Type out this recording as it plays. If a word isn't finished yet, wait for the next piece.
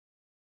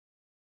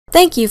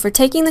Thank you for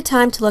taking the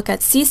time to look at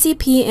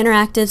CCP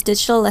Interactive's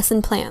digital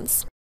lesson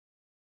plans.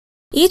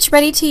 Each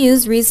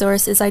ready-to-use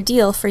resource is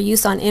ideal for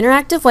use on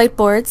interactive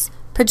whiteboards,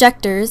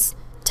 projectors,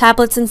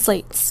 tablets, and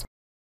slates.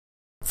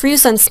 For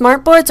use on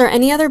smartboards or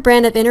any other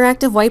brand of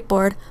interactive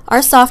whiteboard,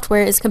 our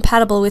software is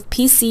compatible with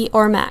PC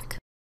or Mac.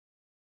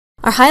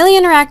 Our highly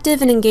interactive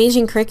and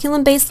engaging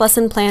curriculum-based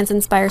lesson plans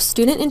inspire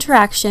student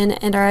interaction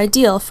and are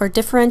ideal for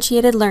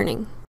differentiated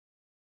learning.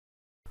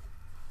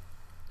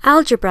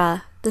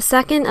 Algebra, the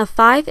second of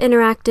 5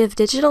 interactive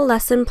digital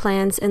lesson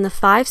plans in the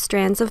 5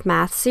 Strands of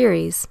Math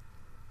series.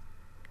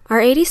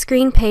 Our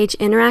 80-screen page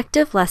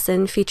interactive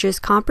lesson features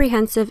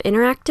comprehensive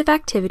interactive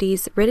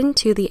activities written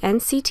to the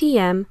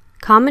NCTM,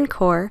 Common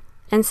Core,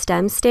 and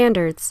STEM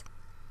standards.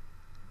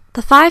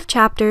 The 5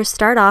 chapters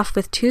start off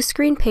with 2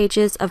 screen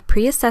pages of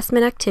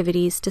pre-assessment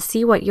activities to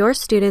see what your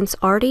students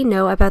already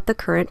know about the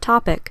current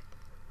topic.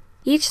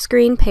 Each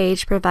screen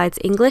page provides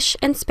English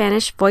and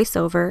Spanish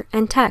voiceover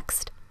and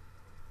text.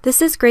 This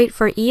is great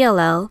for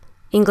ELL,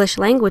 English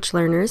language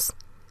learners,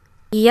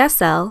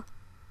 ESL,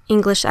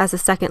 English as a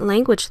second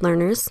language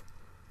learners,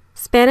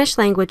 Spanish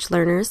language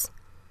learners,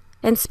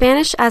 and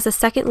Spanish as a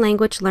second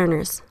language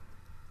learners.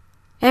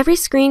 Every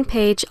screen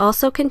page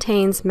also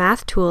contains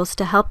math tools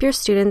to help your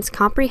students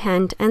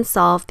comprehend and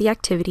solve the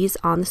activities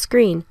on the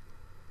screen.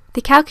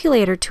 The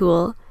calculator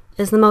tool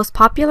is the most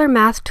popular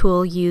math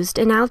tool used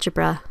in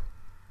algebra.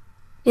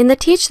 In the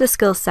Teach the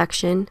Skills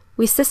section,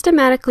 we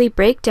systematically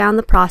break down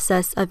the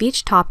process of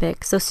each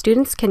topic so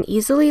students can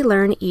easily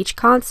learn each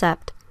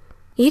concept.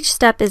 Each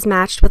step is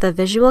matched with a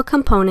visual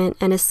component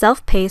and is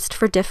self-paced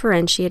for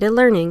differentiated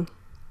learning.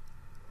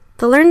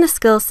 The Learn the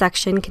Skills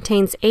section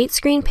contains 8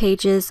 screen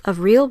pages of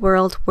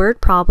real-world word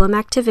problem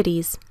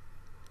activities.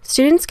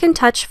 Students can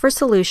touch for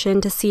solution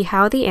to see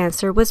how the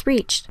answer was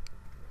reached.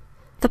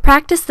 The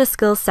Practice the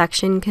Skills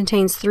section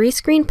contains 3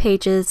 screen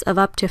pages of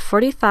up to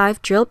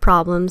 45 drill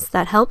problems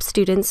that help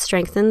students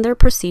strengthen their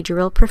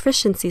procedural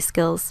proficiency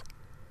skills.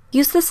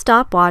 Use the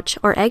stopwatch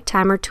or egg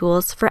timer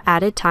tools for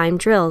added time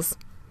drills.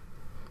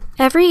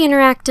 Every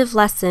interactive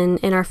lesson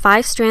in our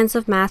 5 Strands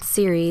of Math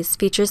series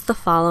features the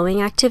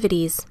following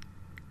activities: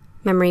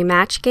 Memory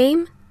Match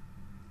Game,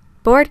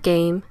 Board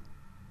Game,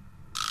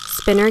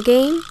 Spinner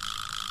Game,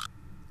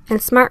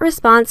 and Smart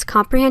Response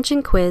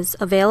Comprehension Quiz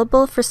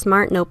available for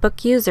Smart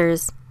Notebook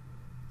users.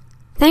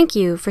 Thank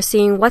you for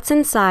seeing what's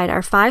inside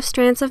our 5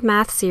 Strands of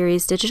Math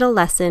series digital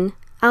lesson,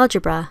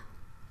 Algebra.